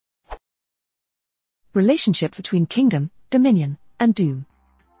Relationship between kingdom, dominion, and doom.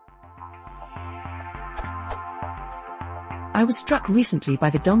 I was struck recently by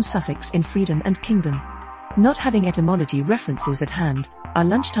the dom suffix in freedom and kingdom. Not having etymology references at hand, our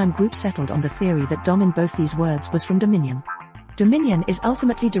lunchtime group settled on the theory that dom in both these words was from dominion. Dominion is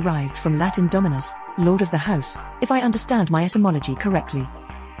ultimately derived from Latin dominus, lord of the house, if I understand my etymology correctly.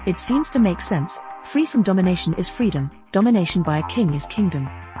 It seems to make sense. Free from domination is freedom, domination by a king is kingdom.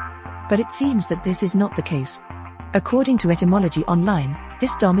 But it seems that this is not the case. According to Etymology Online,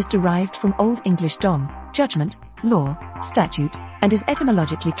 this dom is derived from Old English dom, judgment, law, statute, and is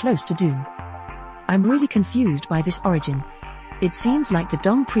etymologically close to doom. I'm really confused by this origin. It seems like the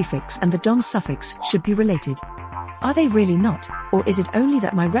dom prefix and the dom suffix should be related. Are they really not, or is it only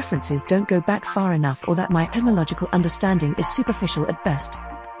that my references don't go back far enough or that my etymological understanding is superficial at best?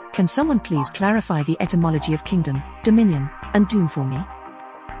 Can someone please clarify the etymology of kingdom, dominion, and doom for me?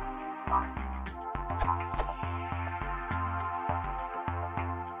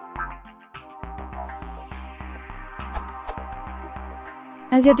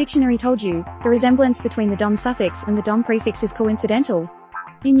 As your dictionary told you, the resemblance between the dom suffix and the dom prefix is coincidental.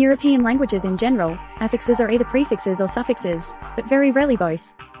 In European languages in general, affixes are either prefixes or suffixes, but very rarely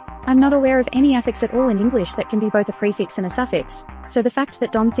both. I'm not aware of any affix at all in English that can be both a prefix and a suffix, so the fact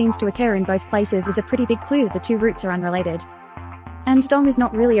that dom seems to occur in both places is a pretty big clue that the two roots are unrelated. And dom is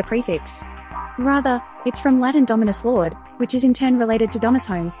not really a prefix. Rather, it's from Latin dominus lord, which is in turn related to domus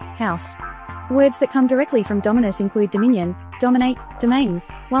home, house. Words that come directly from dominus include dominion, dominate, domain,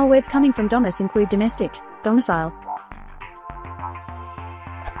 while words coming from domus include domestic, domicile.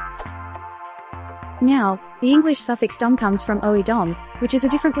 Now, the English suffix dom comes from oe-dom, which is a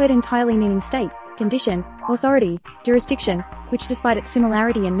different word entirely meaning state, condition, authority, jurisdiction, which despite its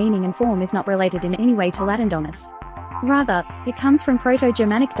similarity in meaning and form is not related in any way to Latin domus. Rather, it comes from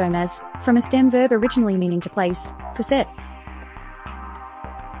Proto-Germanic domes, from a stem verb originally meaning to place, to set.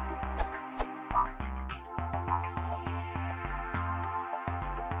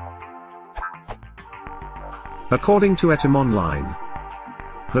 According to Etymonline,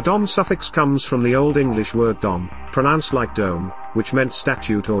 the dom suffix comes from the Old English word dom, pronounced like dome, which meant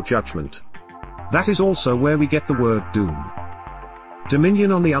statute or judgment. That is also where we get the word doom.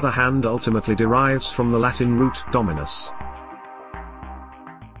 Dominion on the other hand ultimately derives from the Latin root dominus.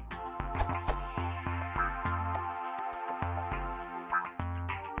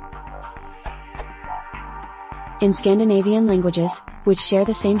 In Scandinavian languages, which share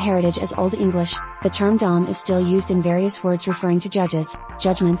the same heritage as Old English, the term dom is still used in various words referring to judges,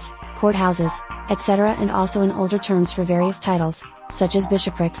 judgments, courthouses, etc., and also in older terms for various titles, such as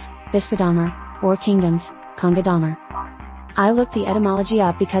bishoprics, bispedömer, or kingdoms, kongadömer. I looked the etymology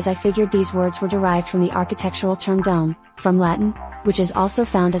up because I figured these words were derived from the architectural term dome, from Latin, which is also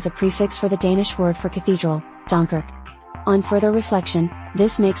found as a prefix for the Danish word for cathedral, domkirke. On further reflection,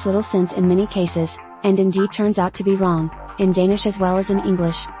 this makes little sense in many cases, and indeed turns out to be wrong. In Danish as well as in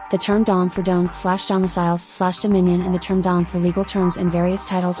English, the term dom for domes/domiciles/dominion and the term dom for legal terms in various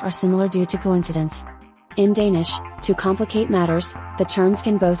titles are similar due to coincidence. In Danish, to complicate matters, the terms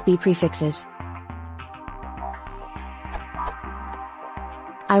can both be prefixes.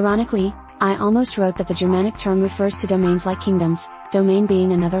 Ironically, I almost wrote that the Germanic term refers to domains like kingdoms, domain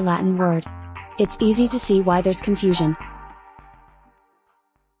being another Latin word. It's easy to see why there's confusion.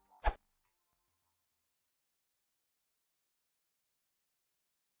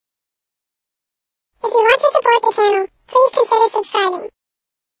 If you want to support the channel, please consider subscribing.